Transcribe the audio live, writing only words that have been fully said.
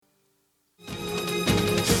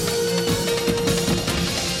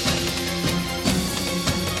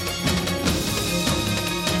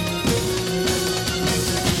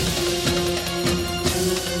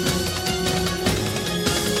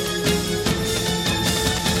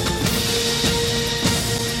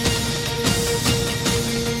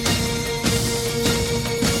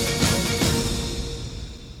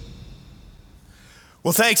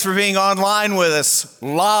Well, thanks for being online with us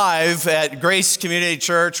live at Grace Community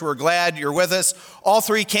Church. We're glad you're with us. All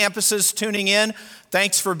three campuses tuning in.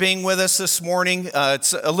 Thanks for being with us this morning.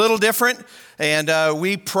 It's a little different, and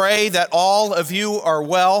we pray that all of you are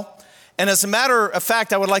well. And as a matter of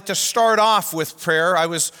fact, I would like to start off with prayer. I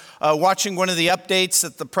was watching one of the updates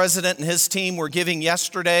that the president and his team were giving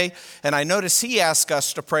yesterday, and I noticed he asked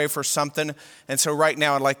us to pray for something. And so right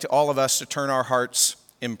now, I'd like all of us to turn our hearts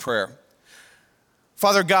in prayer.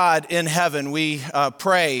 Father God in heaven, we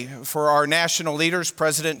pray for our national leaders,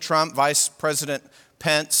 President Trump, Vice President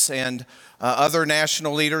Pence, and other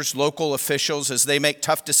national leaders, local officials, as they make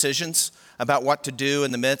tough decisions about what to do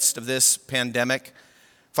in the midst of this pandemic.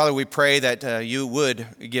 Father, we pray that you would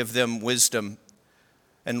give them wisdom.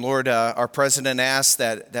 And Lord, our president asked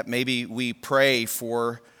that maybe we pray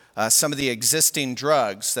for some of the existing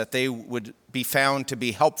drugs, that they would be found to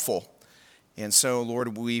be helpful. And so,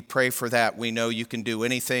 Lord, we pray for that. We know you can do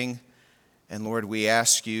anything. And Lord, we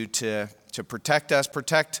ask you to protect us,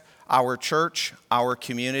 protect our church, our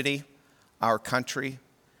community, our country.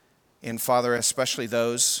 And Father, especially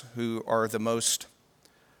those who are the most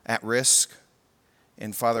at risk.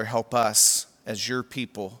 And Father, help us as your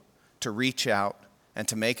people to reach out and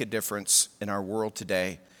to make a difference in our world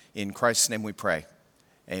today. In Christ's name we pray.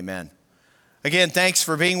 Amen. Again, thanks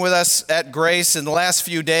for being with us at Grace in the last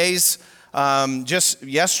few days. Just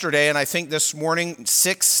yesterday, and I think this morning,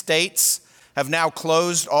 6 states have now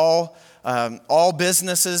closed all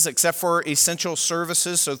businesses except for essential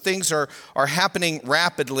services. So things are happening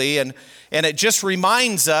rapidly, and it just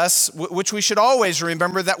reminds us, which we should always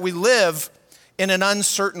remember, that we live in an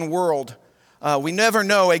uncertain world. We never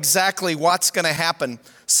know exactly what's going to happen.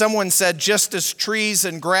 Someone said, just as trees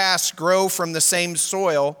and grass grow from the same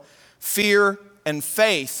soil, fear and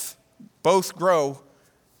faith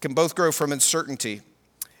can both grow from uncertainty.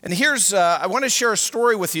 And I want to share a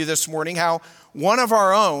story with you this morning, how one of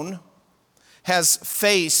our own has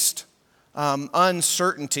faced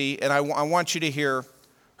uncertainty, and I want you to hear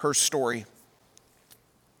her story.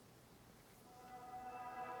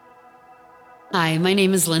 Hi, my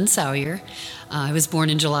name is Lynn Sawyer. I was born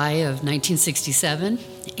in July of 1967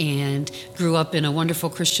 and grew up in a wonderful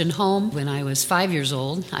Christian home. When I was 5 years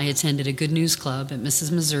old, I attended a Good News Club at Mrs.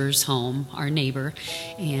 Mazur's home, our neighbor,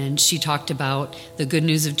 and she talked about the good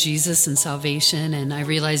news of Jesus and salvation, and I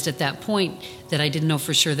realized at that point that I didn't know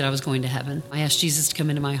for sure that I was going to heaven. I asked Jesus to come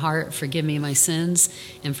into my heart, forgive me my sins,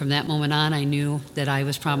 and from that moment on, I knew that I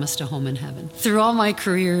was promised a home in heaven. Through all my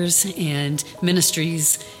careers and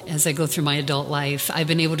ministries, as I go through my adult life, I've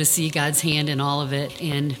been able to see God's hand in all of it,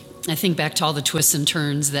 and I think back to all the twists and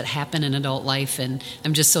turns that happen in adult life, and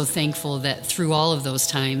I'm just so thankful that through all of those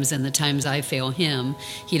times and the times I fail him,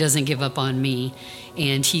 he doesn't give up on me,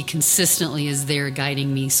 and he consistently is there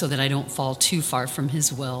guiding me so that I don't fall too far from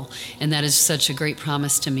his will. And that is such a great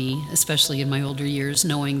promise to me, especially in my older years,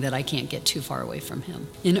 knowing that I can't get too far away from him.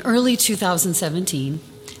 In early 2017,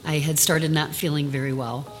 I had started not feeling very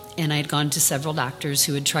well. And I had gone to several doctors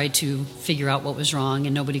who had tried to figure out what was wrong,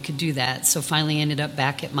 and nobody could do that. So finally I ended up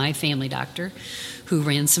back at my family doctor, who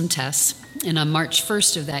ran some tests. And on March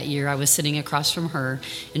 1st of that year, I was sitting across from her,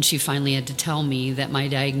 and she finally had to tell me that my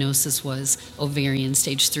diagnosis was ovarian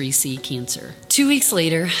stage 3C cancer. 2 weeks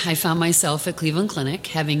later, I found myself at Cleveland Clinic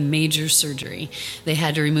having major surgery. They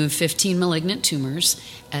had to remove 15 malignant tumors,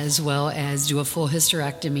 as well as do a full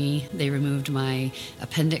hysterectomy. They removed my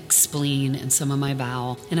appendix, spleen, and some of my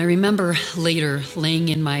bowel. And I remember later laying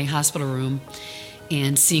in my hospital room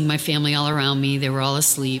and seeing my family all around me. They were all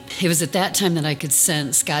asleep. It was at that time that I could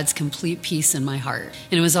sense God's complete peace in my heart.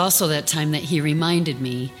 And it was also that time that he reminded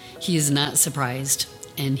me he is not surprised,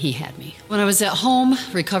 and he had me. When I was at home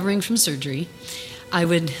recovering from surgery, I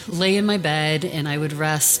would lay in my bed and I would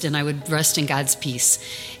rest in God's peace.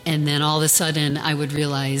 And then all of a sudden I would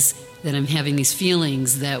realize that I'm having these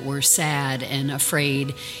feelings that were sad and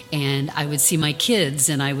afraid, and I would see my kids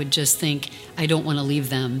and I would just think, I don't want to leave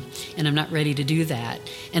them, and I'm not ready to do that.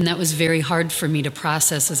 And that was very hard for me to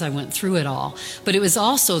process as I went through it all. But it was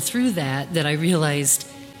also through that I realized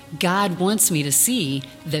God wants me to see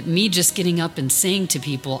that me just getting up and saying to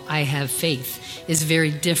people, I have faith, is very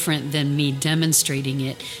different than me demonstrating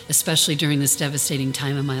it, especially during this devastating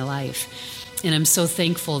time in my life. And I'm so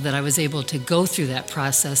thankful that I was able to go through that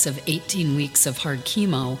process of 18 weeks of hard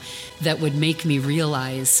chemo that would make me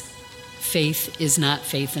realize faith is not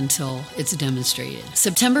faith until it's demonstrated.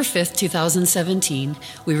 September 5th, 2017,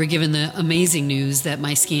 we were given the amazing news that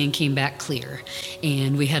my scan came back clear.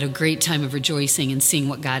 And we had a great time of rejoicing and seeing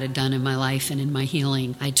what God had done in my life and in my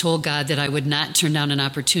healing. I told God that I would not turn down an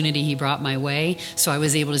opportunity He brought my way. So I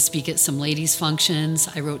was able to speak at some ladies' functions.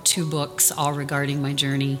 I wrote 2 books, all regarding my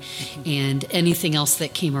journey and anything else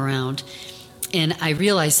that came around. And I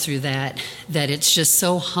realized through that it's just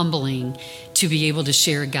so humbling to be able to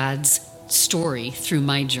share God's story through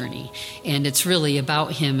my journey. And it's really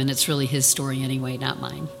about Him, and it's really His story anyway, not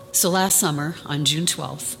mine. So last summer, on June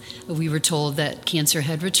 12th, we were told that cancer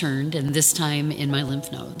had returned, and this time in my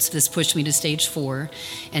lymph nodes. This pushed me to stage 4,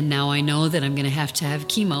 and now I know that I'm going to have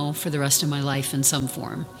chemo for the rest of my life in some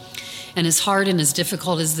form. And as hard and as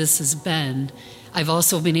difficult as this has been, I've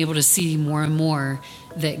also been able to see more and more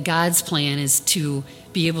that God's plan is to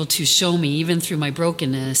be able to show me, even through my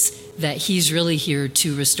brokenness, that He's really here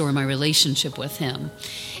to restore my relationship with Him.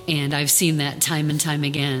 And I've seen that time and time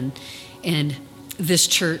again. And this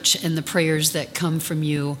church and the prayers that come from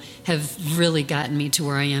you have really gotten me to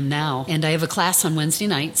where I am now. And I have a class on Wednesday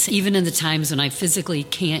nights, even in the times when I physically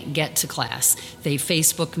can't get to class. They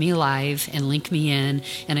Facebook me live and link me in,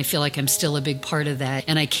 and I feel like I'm still a big part of that.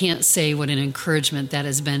 And I can't say what an encouragement that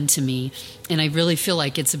has been to me. And I really feel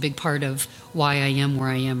like it's a big part of why I am where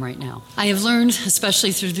I am right now. I have learned,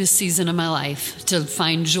 especially through this season of my life, to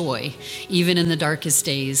find joy, even in the darkest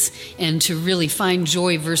days, and to really find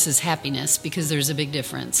joy versus happiness, because there's a big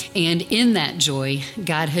difference. And in that joy,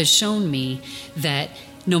 God has shown me that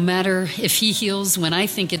no matter if He heals when I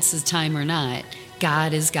think it's His time or not,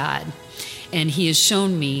 God is God. And He has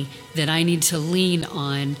shown me that I need to lean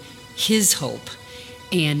on His hope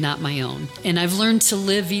and not my own. And I've learned to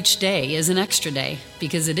live each day as an extra day,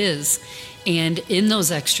 because it is. And in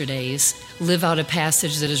those extra days, live out a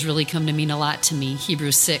passage that has really come to mean a lot to me,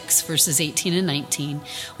 Hebrews 6, verses 18 and 19,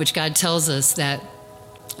 which God tells us that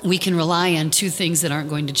we can rely on 2 things that aren't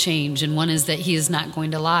going to change. And one is that He is not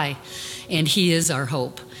going to lie, and He is our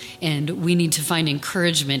hope. And we need to find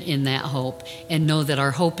encouragement in that hope and know that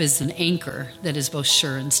our hope is an anchor that is both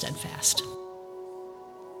sure and steadfast.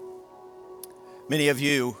 Many of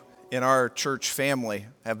you in our church family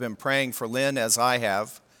have been praying for Lynn, as I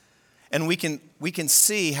have. And we can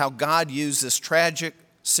see how God used this tragic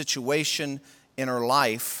situation in her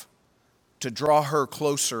life to draw her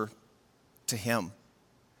closer to Him.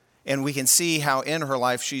 And we can see how in her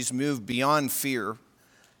life she's moved beyond fear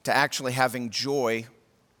to actually having joy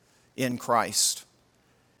in Christ.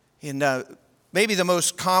 And maybe the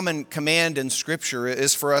most common command in Scripture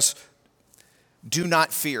is for us, do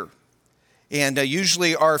not fear. And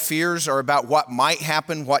usually our fears are about what might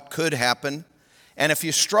happen, what could happen. And if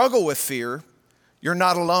you struggle with fear, you're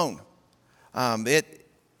not alone.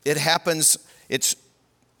 It happens, it's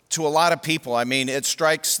to a lot of people. I mean, it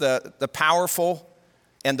strikes the powerful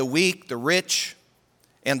and the weak, the rich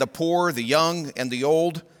and the poor, the young and the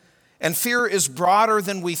old. And fear is broader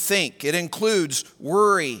than we think. It includes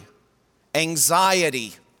worry,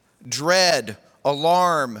 anxiety, dread,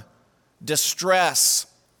 alarm, distress,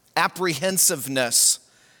 apprehensiveness.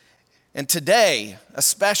 And today,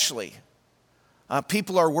 especially,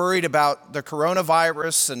 people are worried about the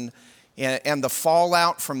coronavirus and the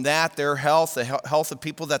fallout from that, their health, the health of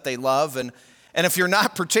people that they love. And if you're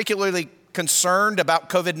not particularly concerned about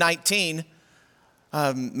COVID-19,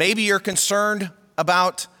 maybe you're concerned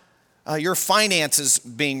about your finances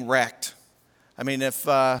being wrecked. I mean, if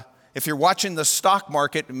you're watching the stock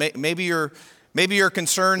market, maybe you're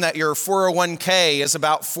concerned that your 401k is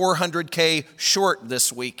about $400K short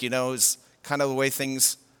this week, is kind of the way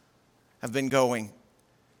things have been going.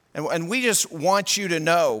 And we just want you to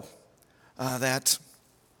know that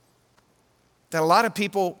a lot of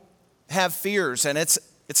people have fears, and it's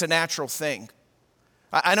a natural thing.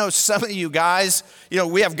 I know some of you guys,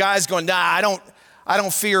 we have guys going, nah, I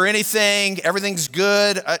don't fear anything. Everything's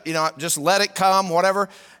good. Just let it come, whatever.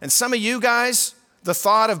 And some of you guys, the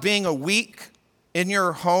thought of being a week in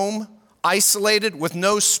your home, isolated with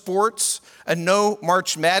no sports and no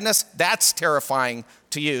March Madness, that's terrifying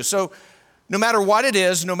to you. So no matter what it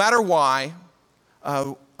is, no matter why,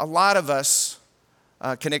 a lot of us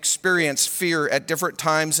can experience fear at different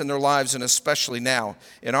times in their lives, and especially now.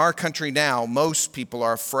 In our country now, most people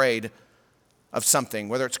are afraid of something,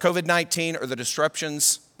 whether it's COVID-19 or the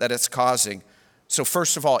disruptions that it's causing. So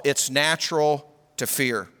first of all, it's natural to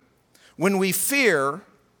fear. When we fear,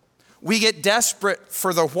 we get desperate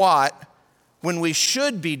for the what when we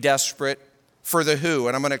should be desperate for the who,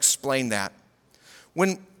 and I'm going to explain that.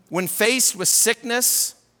 When faced with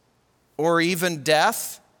sickness or even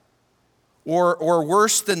death, or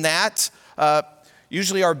worse than that,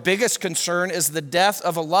 Usually our biggest concern is the death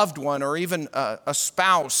of a loved one or even a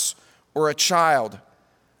spouse or a child.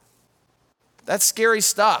 That's scary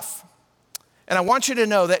stuff. And I want you to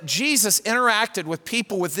know that Jesus interacted with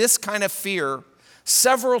people with this kind of fear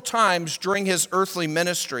several times during his earthly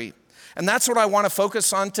ministry. And that's what I want to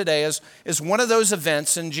focus on today is one of those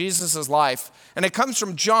events in Jesus' life. And it comes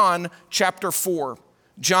from John chapter 4.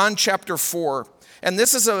 John chapter 4. And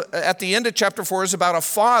this is at the end of chapter 4 is about a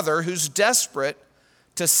father who's desperate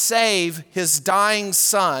to save his dying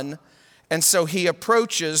son. And so he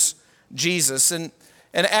approaches Jesus. And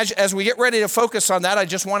as we get ready to focus on that, I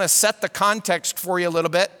just want to set the context for you a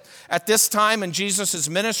little bit. At this time in Jesus'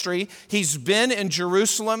 ministry, he's been in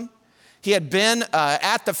Jerusalem. He had been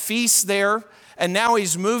at the feast there, and now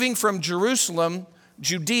he's moving from Jerusalem,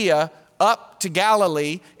 Judea, up to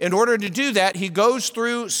Galilee. In order to do that, he goes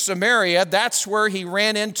through Samaria. That's where he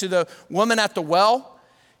ran into the woman at the well.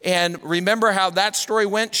 And remember how that story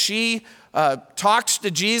went? She talks to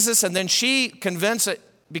Jesus, and then she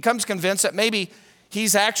becomes convinced that maybe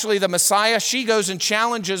he's actually the Messiah. She goes and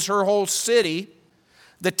challenges her whole city.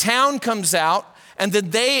 The town comes out, and then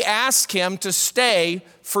they ask him to stay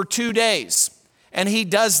for 2 days. And he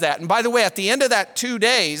does that. And by the way, at the end of that 2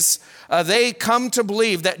 days, they come to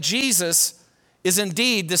believe that Jesus is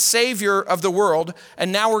indeed the Savior of the world.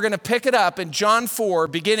 And now we're going to pick it up in John 4,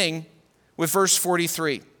 beginning with verse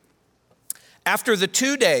 43. After the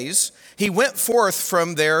 2 days, he went forth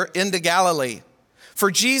from there into Galilee.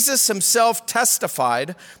 For Jesus himself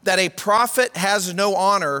testified that a prophet has no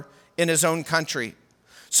honor in his own country.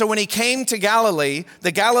 So when he came to Galilee,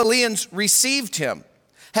 the Galileans received him,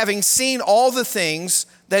 having seen all the things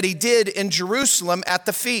that he did in Jerusalem at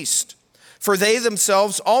the feast. For they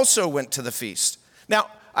themselves also went to the feast.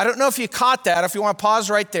 Now, I don't know if you caught that, if you want to pause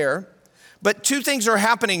right there, but two things are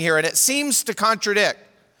happening here, and it seems to contradict.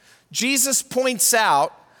 Jesus points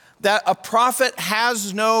out that a prophet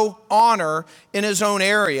has no honor in his own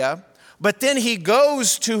area, but then he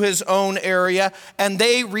goes to his own area and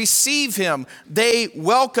they receive him. They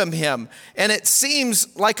welcome him. And it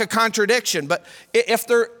seems like a contradiction, but if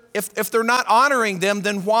they're not honoring them,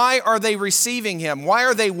 then why are they receiving him? Why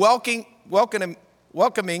are they welcoming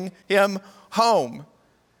him home?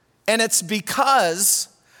 And it's because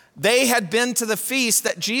they had been to the feast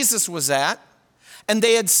that Jesus was at, and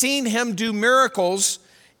they had seen him do miracles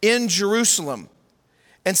in Jerusalem.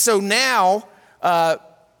 And so now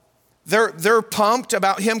they're pumped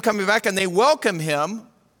about him coming back, and they welcome him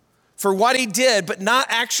for what he did, but not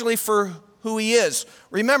actually for who he is.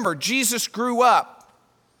 Remember, Jesus grew up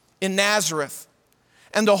in Nazareth.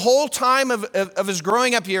 And the whole time of his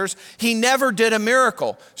growing up years, he never did a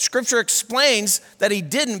miracle. Scripture explains that he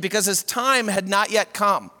didn't because his time had not yet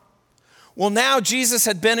come. Well, now Jesus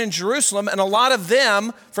had been in Jerusalem, and a lot of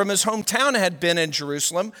them from his hometown had been in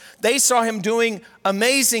Jerusalem. They saw him doing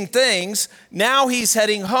amazing things. Now he's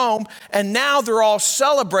heading home, and now they're all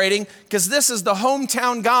celebrating because this is the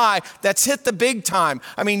hometown guy that's hit the big time.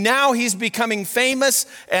 I mean, now he's becoming famous,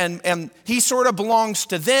 and he sort of belongs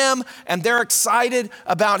to them, and they're excited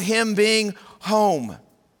about him being home.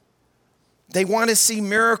 They want to see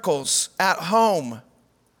miracles at home.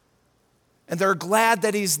 And they're glad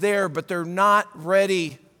that he's there, but they're not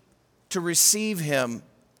ready to receive him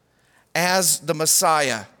as the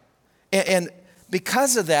Messiah. And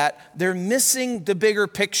because of that, they're missing the bigger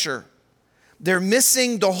picture. They're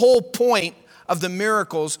missing the whole point of the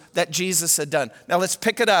miracles that Jesus had done. Now let's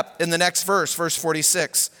pick it up in the next verse, verse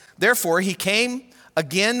 46. Therefore, he came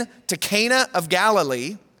again to Cana of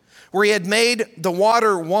Galilee, where he had made the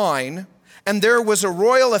water wine, and there was a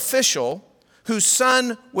royal official whose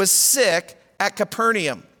son was sick at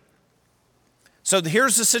Capernaum. So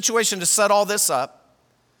here's the situation to set all this up.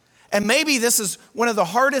 And maybe this is one of the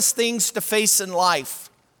hardest things to face in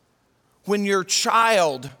life. When your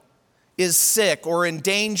child is sick or in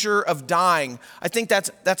danger of dying. I think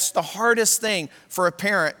that's the hardest thing for a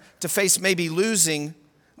parent to face, maybe losing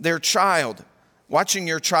their child, watching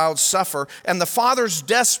your child suffer. And the father's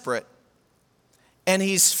desperate and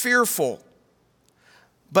he's fearful.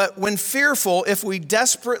 But when fearful, if we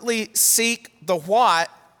desperately seek the what,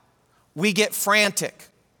 we get frantic.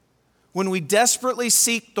 When we desperately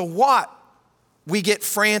seek the what, we get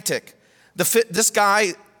frantic. This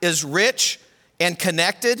guy is rich and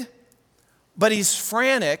connected, but he's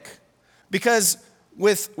frantic because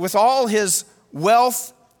with all his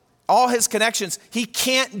wealth, all his connections, he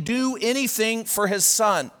can't do anything for his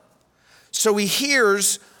son. So he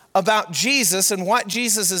hears about Jesus and what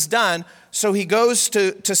Jesus has done, so he goes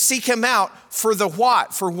to seek him out for the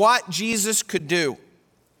what, for what Jesus could do.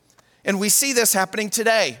 And we see this happening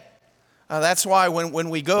today. That's why when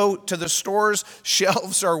we go to the stores,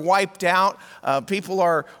 shelves are wiped out. People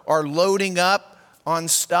are loading up on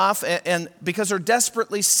stuff, and because they're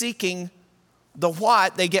desperately seeking the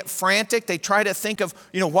what, they get frantic. They try to think of,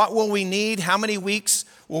 what will we need? How many weeks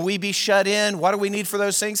will we be shut in? What do we need for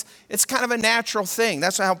those things? It's kind of a natural thing.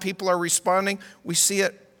 That's how people are responding. We see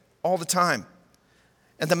it all the time.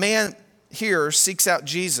 And the man here seeks out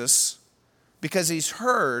Jesus because he's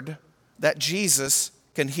heard that Jesus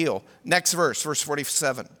can heal. Next verse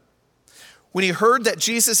 47. When he heard that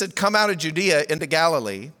Jesus had come out of Judea into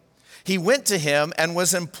Galilee, he went to him and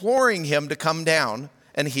was imploring him to come down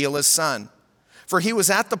and heal his son, for he was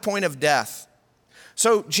at the point of death.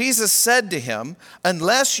 So Jesus said to him,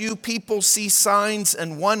 unless you people see signs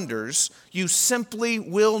and wonders, you simply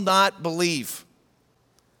will not believe.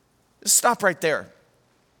 Just stop right there.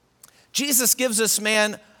 Jesus gives this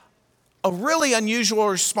man a really unusual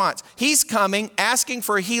response. He's coming, asking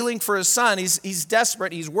for healing for his son. He's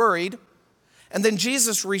desperate, he's worried. And then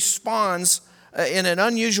Jesus responds in an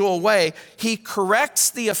unusual way. He corrects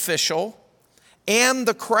the official and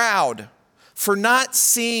the crowd for not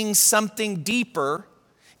seeing something deeper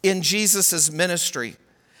in Jesus' ministry.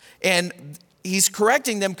 And he's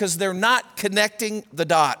correcting them because they're not connecting the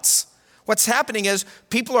dots. What's happening is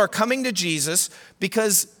people are coming to Jesus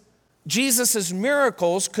because Jesus'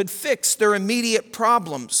 miracles could fix their immediate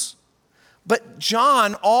problems. But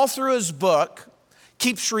John, all through his book,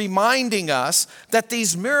 keeps reminding us that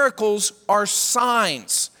these miracles are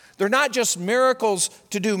signs. They're not just miracles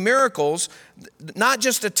to do miracles, not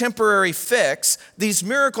just a temporary fix. These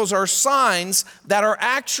miracles are signs that are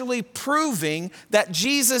actually proving that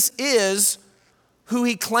Jesus is who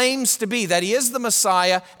he claims to be, that he is the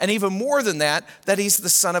Messiah, and even more than that he's the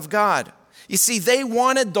Son of God. You see, they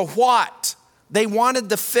wanted the what, they wanted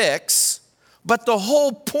the fix, but the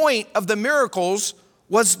whole point of the miracles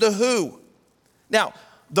was the who. Now,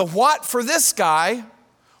 the what for this guy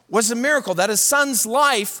was a miracle, that his son's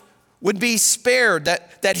life would be spared,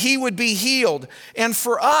 that he would be healed. And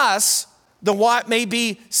for us, the what may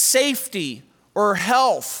be safety or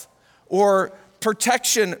health or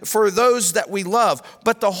protection for those that we love.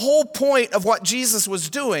 But the whole point of what Jesus was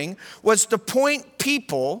doing was to point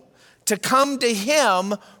people to come to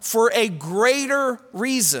him for a greater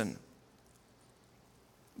reason.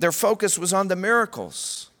 Their focus was on the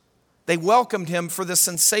miracles. They welcomed him for the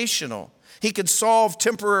sensational. He could solve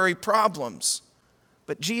temporary problems.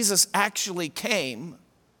 But Jesus actually came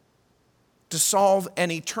to solve an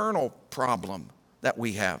eternal problem that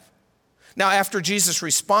we have. Now, after Jesus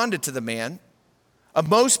responded to the man,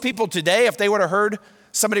 most people today, if they would have heard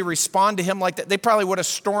somebody respond to him like that, they probably would have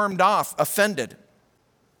stormed off, offended.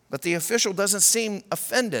 But the official doesn't seem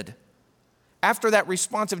offended. After that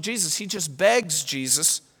response of Jesus, he just begs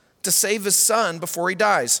Jesus to save his son before he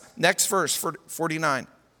dies. Next verse, 49.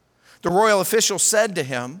 The royal official said to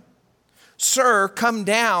him, "Sir, come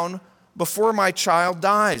down before my child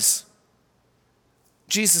dies."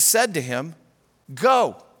 Jesus said to him,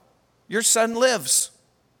 "Go, your son lives."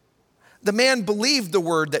 The man believed the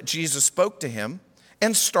word that Jesus spoke to him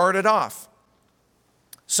and started off.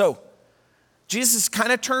 So, Jesus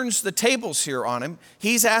kind of turns the tables here on him.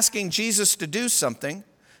 He's asking Jesus to do something,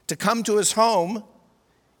 to come to his home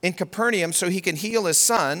in Capernaum so he can heal his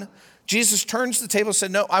son. Jesus turns the table and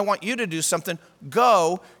said, "No, I want you to do something.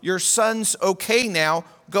 Go, your son's okay now,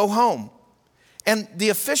 go home." And the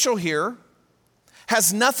official here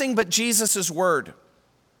has nothing but Jesus' word.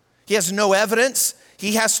 He has no evidence.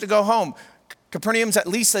 He has to go home. Capernaum's at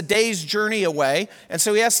least a day's journey away, and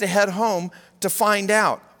so he has to head home to find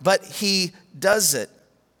out. But he does it.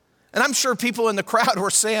 And I'm sure people in the crowd were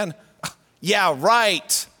saying, "Yeah,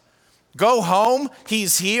 right. Go home.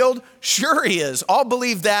 He's healed. Sure he is. I'll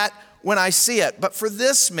believe that when I see it." But for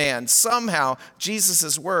this man, somehow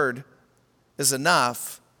Jesus' word is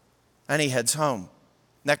enough, and he heads home.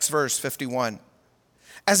 Next verse, 51.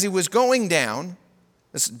 As he was going down,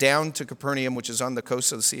 this down to Capernaum, which is on the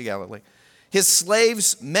coast of the Sea of Galilee, his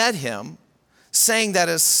slaves met him, saying that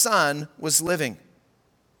his son was living.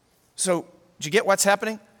 So, did you get what's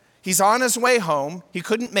happening? He's on his way home. He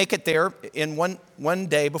couldn't make it there in one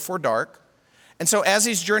day before dark. And so as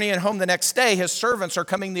he's journeying home the next day, his servants are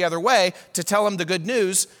coming the other way to tell him the good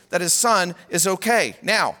news that his son is okay.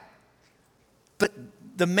 Now, but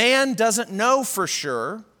the man doesn't know for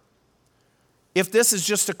sure if this is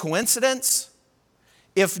just a coincidence,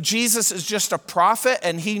 if Jesus is just a prophet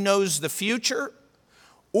and he knows the future,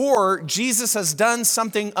 or Jesus has done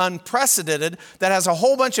something unprecedented that has a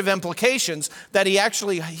whole bunch of implications, that he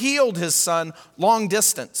actually healed his son long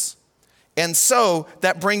distance. And so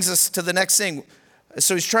that brings us to the next thing.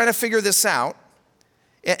 So he's trying to figure this out.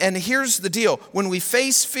 And here's the deal. When we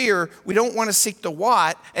face fear, we don't want to seek the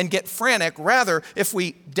what and get frantic. Rather, if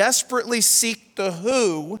we desperately seek the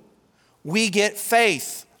who, we get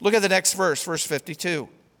faith. Look at the next verse, verse 52.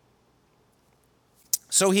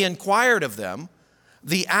 So he inquired of them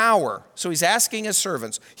the hour. So he's asking his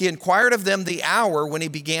servants. He inquired of them the hour when he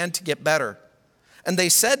began to get better. And they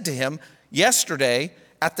said to him, yesterday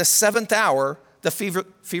at the 7th hour, the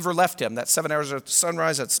fever left him. That's 7 hours of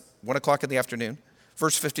sunrise. That's 1 o'clock in the afternoon.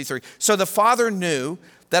 Verse 53. So the father knew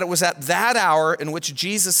that it was at that hour in which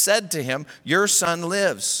Jesus said to him, your son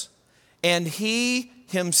lives. And he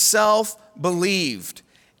himself believed,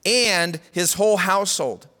 and his whole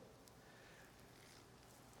household.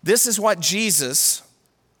 This is what Jesus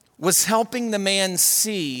was helping the man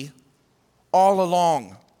see all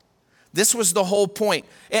along. This was the whole point.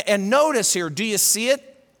 And notice here, do you see it?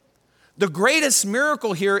 The greatest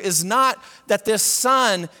miracle here is not that this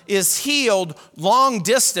son is healed long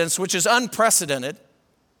distance, which is unprecedented.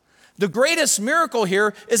 The greatest miracle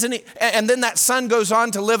here is, and then that son goes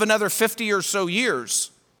on to live another 50 or so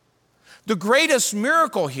years. The greatest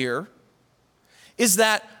miracle here is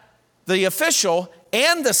that the official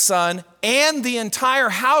and the son and the entire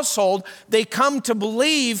household, they come to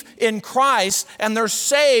believe in Christ and they're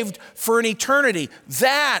saved for an eternity.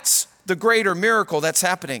 That's the greater miracle that's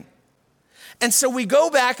happening. And so we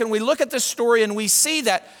go back and we look at this story and we see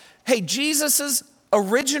that, hey, Jesus's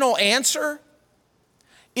original answer,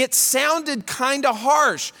 it sounded kind of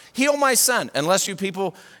harsh. Heal my son. Unless you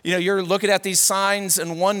people, you're looking at these signs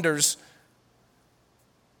and wonders.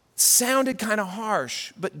 It sounded kind of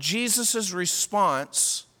harsh. But Jesus's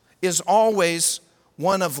response is always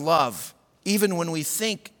one of love, even when we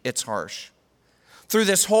think it's harsh. Through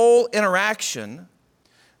this whole interaction,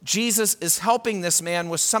 Jesus is helping this man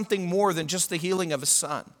with something more than just the healing of his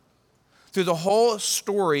son. Through the whole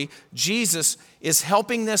story, Jesus is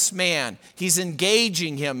helping this man. He's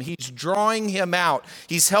engaging him. He's drawing him out.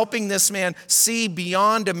 He's helping this man see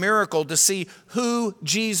beyond a miracle to see who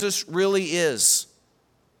Jesus really is.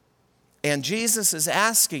 And Jesus is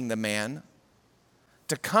asking the man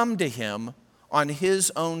to come to him on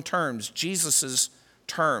his own terms, Jesus's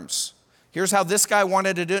terms. Here's how this guy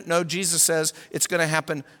wanted to do it. No, Jesus says it's going to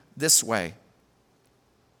happen this way.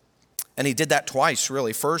 And he did that twice,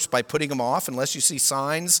 really. First, by putting him off. Unless you see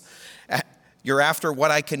signs, you're after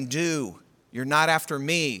what I can do. You're not after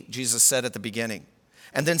me, Jesus said at the beginning.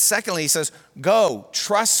 And then secondly, he says, go,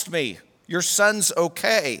 trust me. Your son's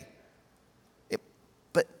okay.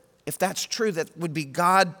 But if that's true, that would be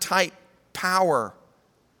God-type power.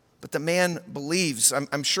 But the man believes.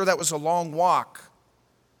 I'm sure that was a long walk.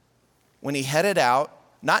 When he headed out,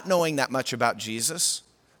 not knowing that much about Jesus,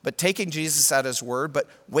 but taking Jesus at his word, but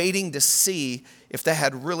waiting to see if that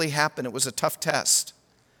had really happened. It was a tough test.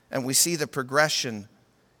 And we see the progression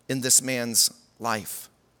in this man's life.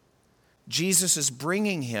 Jesus is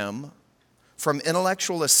bringing him from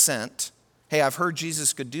intellectual assent, hey, I've heard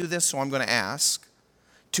Jesus could do this, so I'm going to ask,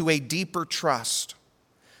 to a deeper trust.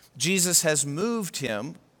 Jesus has moved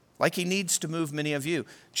him, like he needs to move many of you.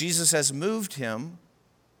 Jesus has moved him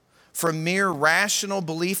from mere rational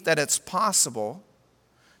belief that it's possible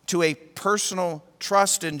to a personal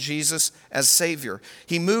trust in Jesus as Savior.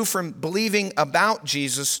 He moved from believing about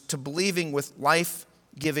Jesus to believing with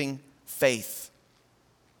life-giving faith.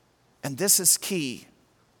 And this is key.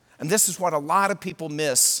 And this is what a lot of people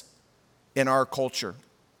miss in our culture.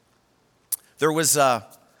 There was a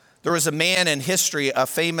man in history, a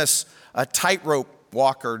famous tightrope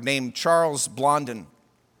walker named Charles Blondin.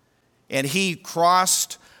 And he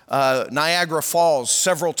crossed Niagara Falls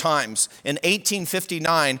several times. In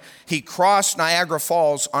 1859, he crossed Niagara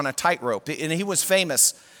Falls on a tightrope, and he was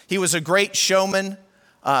famous. He was a great showman.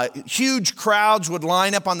 Huge crowds would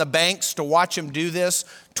line up on the banks to watch him do this,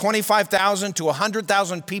 25,000 to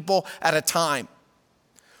 100,000 people at a time.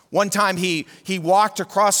 One time he walked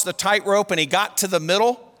across the tightrope and he got to the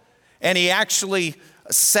middle, and he actually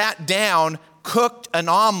sat down, cooked an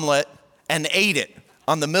omelet, and ate it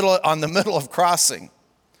on the middle of crossing.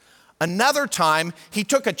 Another time, he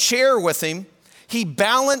took a chair with him. He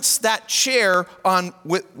balanced that chair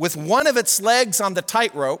with one of its legs on the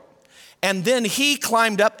tightrope, and then he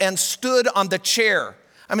climbed up and stood on the chair.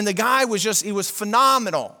 I mean, the guy he was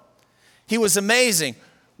phenomenal. He was amazing.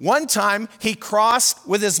 One time, he crossed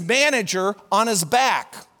with his manager on his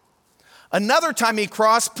back. Another time, he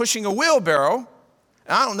crossed pushing a wheelbarrow.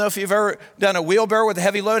 I don't know if you've ever done a wheelbarrow with a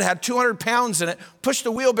heavy load, had 200 pounds in it, pushed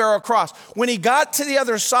the wheelbarrow across. When he got to the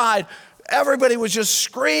other side, Everybody was just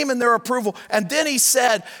screaming their approval. And then he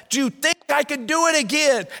said, do you think I could do it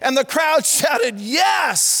again? And the crowd shouted,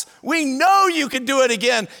 yes, we know you can do it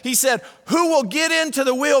again. He said, who will get into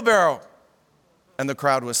the wheelbarrow? And the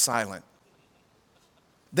crowd was silent.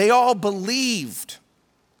 They all believed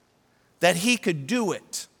that he could do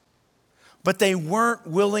it, but they weren't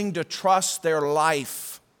willing to trust their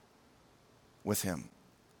life with him.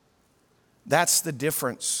 That's the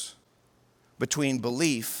difference between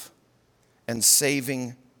belief and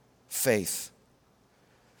saving faith.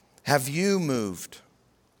 Have you moved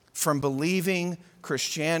from believing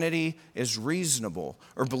Christianity is reasonable,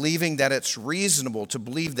 or believing that it's reasonable to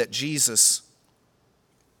believe that Jesus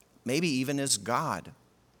maybe even is God?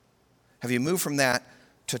 Have you moved from that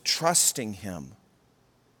to trusting him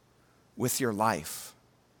with your life?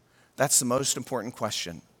 That's the most important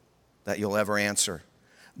question that you'll ever answer.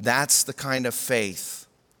 That's the kind of faith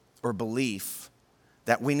or belief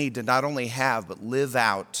that we need to not only have, but live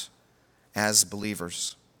out as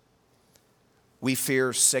believers. We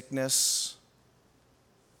fear sickness,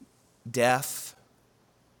 death,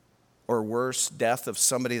 or worse, death of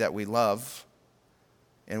somebody that we love,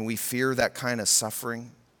 and we fear that kind of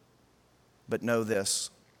suffering. But know this,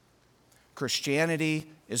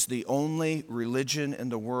 Christianity is the only religion in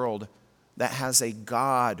the world that has a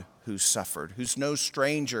God who suffered, who's no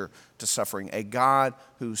stranger to suffering, a God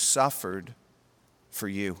who suffered for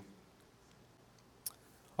you.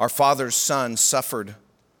 Our Father's Son suffered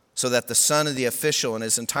so that the son of the official and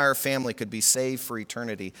his entire family could be saved for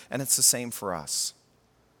eternity. And it's the same for us.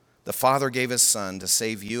 The Father gave his Son to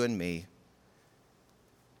save you and me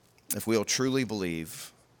if we'll truly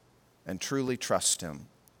believe and truly trust him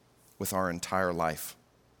with our entire life.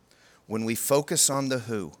 When we focus on the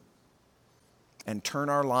who and turn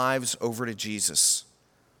our lives over to Jesus,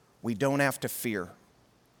 we don't have to fear,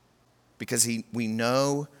 because we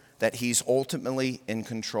know that he's ultimately in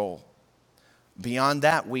control. Beyond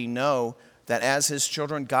that, we know that as his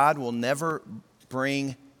children, God will never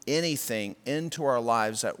bring anything into our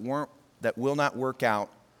lives that will not work out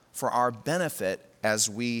for our benefit as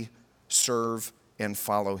we serve and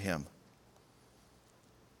follow him.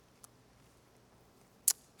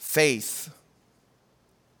 Faith,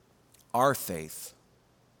 our faith,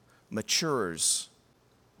 matures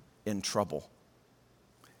in trouble.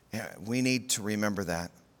 Yeah, we need to remember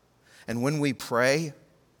that. And when we pray,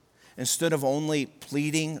 instead of only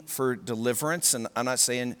pleading for deliverance, and I'm not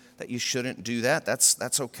saying that you shouldn't do that,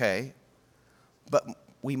 that's okay, but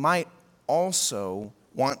we might also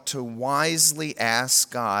want to wisely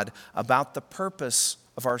ask God about the purpose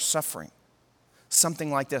of our suffering.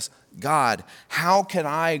 Something like this: God, how can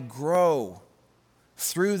I grow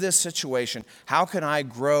through this situation? How can I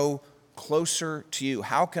grow closer to you?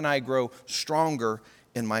 How can I grow stronger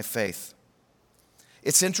in my faith?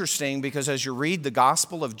 It's interesting because as you read the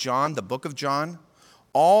Gospel of John, the book of John,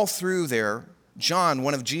 all through there, John,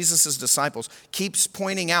 one of Jesus' disciples, keeps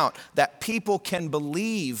pointing out that people can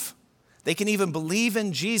believe. They can even believe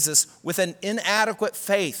in Jesus with an inadequate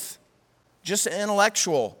faith, just an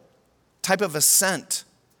intellectual type of assent.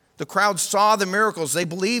 The crowd saw the miracles. They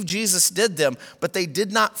believed Jesus did them, but they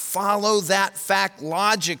did not follow that fact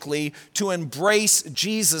logically to embrace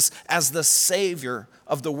Jesus as the Savior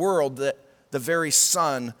of the world, the very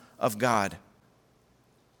Son of God.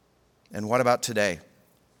 And what about today?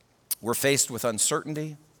 We're faced with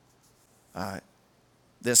uncertainty,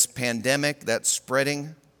 this pandemic that's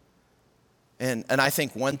spreading. And I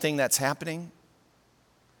think one thing that's happening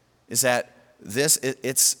is that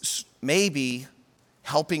it's maybe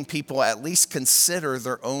helping people at least consider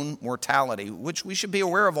their own mortality, which we should be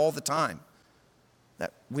aware of all the time,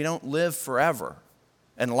 that we don't live forever.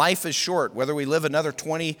 And life is short, whether we live another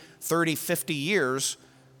 20, 30, 50 years,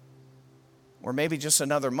 or maybe just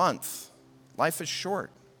another month. Life is short.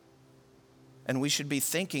 And we should be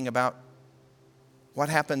thinking about what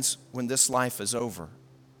happens when this life is over.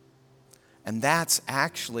 And that's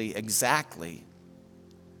actually exactly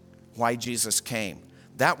why Jesus came.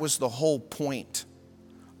 That was the whole point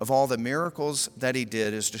of all the miracles that he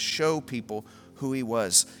did, is to show people who he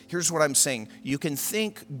was. Here's what I'm saying. You can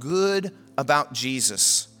think good about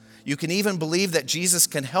Jesus. You can even believe that Jesus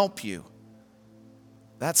can help you.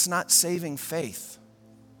 That's not saving faith.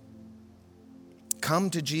 Come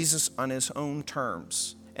to Jesus on his own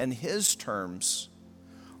terms. And his terms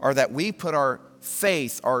are that we put our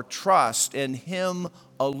faith, our trust in him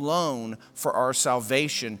alone for our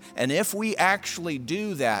salvation. And if we actually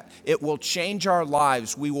do that, it will change our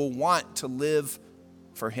lives. We will want to live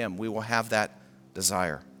for him. We will have that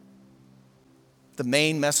desire. The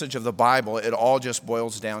main message of the Bible, it all just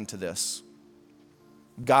boils down to this: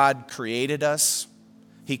 God created us.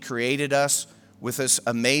 He created us with this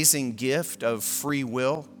amazing gift of free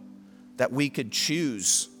will that we could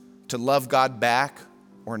choose to love God back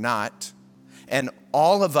or not. And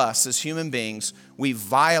all of us as human beings, we've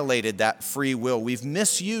violated that free will. We've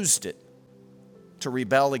misused it to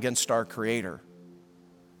rebel against our Creator.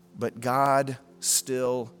 But God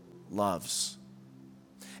still loves.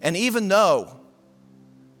 And even though,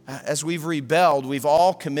 as we've rebelled, we've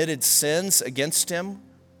all committed sins against Him,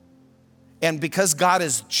 and because God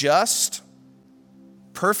is just,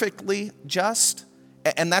 perfectly just,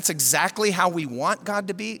 and that's exactly how we want God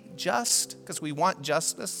to be, just, because we want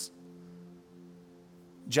justice.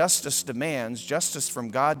 Justice from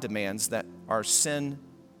God demands that our sin,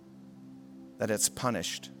 that it's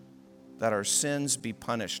punished, that our sins be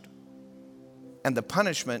punished. And the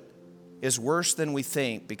punishment is worse than we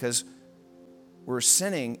think because we're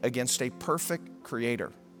sinning against a perfect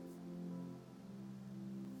Creator.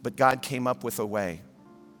 But God came up with a way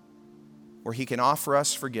where He can offer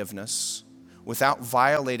us forgiveness without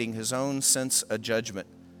violating His own sense of judgment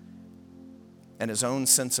and His own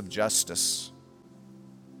sense of justice.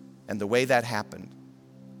 And the way that happened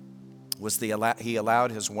was He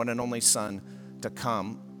allowed His one and only Son to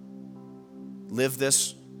come, live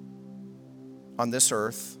on this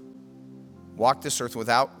earth, walk this earth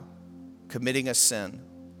without committing a sin.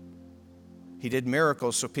 He did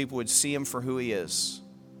miracles so people would see Him for who He is.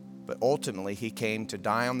 But ultimately, He came to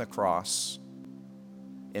die on the cross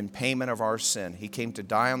in payment of our sin. He came to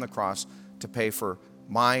die on the cross to pay for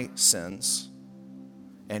my sins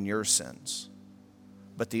and your sins.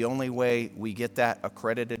 But the only way we get that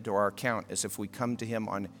accredited to our account is if we come to Him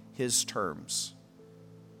on His terms.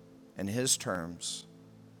 And His terms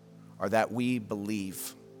are that we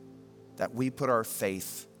believe, that we put our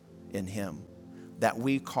faith in Him, that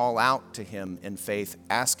we call out to Him in faith,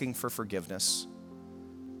 asking for forgiveness,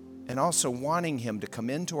 and also wanting Him to come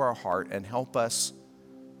into our heart and help us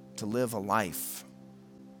to live a life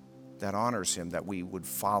that honors Him, that we would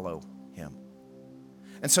follow Him.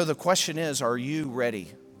 And so the question is, are you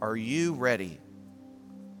ready? Are you ready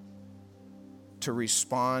to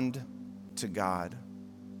respond to God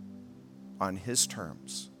on His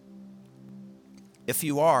terms? If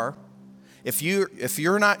you are, if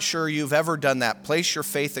you're not sure you've ever done that, place your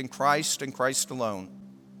faith in Christ and Christ alone.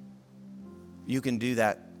 You can do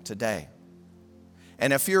that today.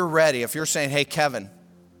 And if you're ready, if you're saying, hey, Kevin,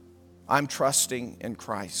 I'm trusting in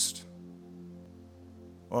Christ,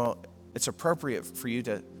 well, it's appropriate for you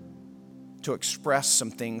to express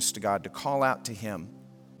some things to God, to call out to Him.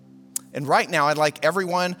 And right now, I'd like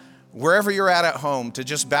everyone, wherever you're at home, to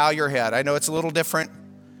just bow your head. I know it's a little different.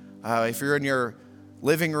 If you're in your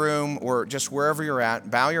living room or just wherever you're at,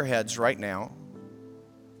 bow your heads right now.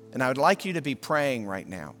 And I would like you to be praying right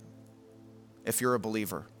now, if you're a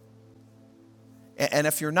believer. And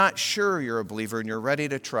if you're not sure you're a believer and you're ready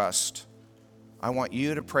to trust, I want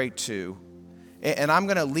you to pray too. And I'm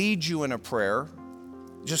going to lead you in a prayer,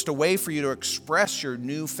 just a way for you to express your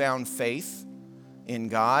newfound faith in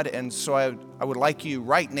God. And so I would like you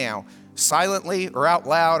right now, silently or out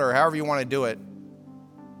loud or however you want to do it,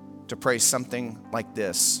 to pray something like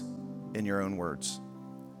this in your own words.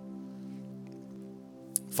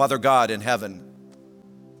 Father God in heaven,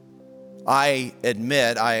 I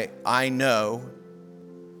admit, I know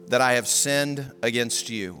that I have sinned against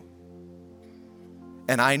you.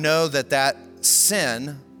 And I know that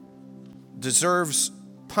sin deserves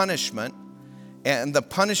punishment, and the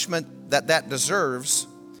punishment that deserves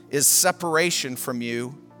is separation from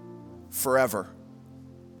you forever.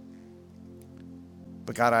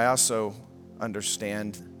 But God, I also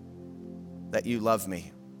understand that you love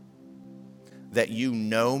me, that you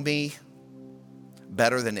know me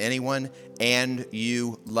better than anyone, and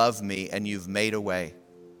you love me, and you've made a way.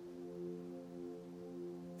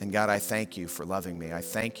 And God, I thank you for loving me. I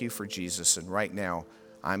thank you for Jesus. And right now,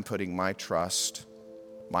 I'm putting my trust,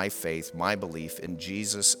 my faith, my belief in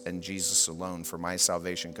Jesus and Jesus alone for my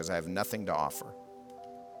salvation, because I have nothing to offer.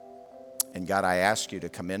 And God, I ask you to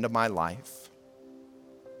come into my life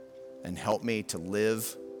and help me to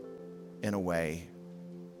live in a way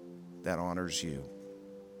that honors you.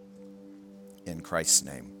 In Christ's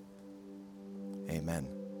name,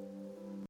 amen.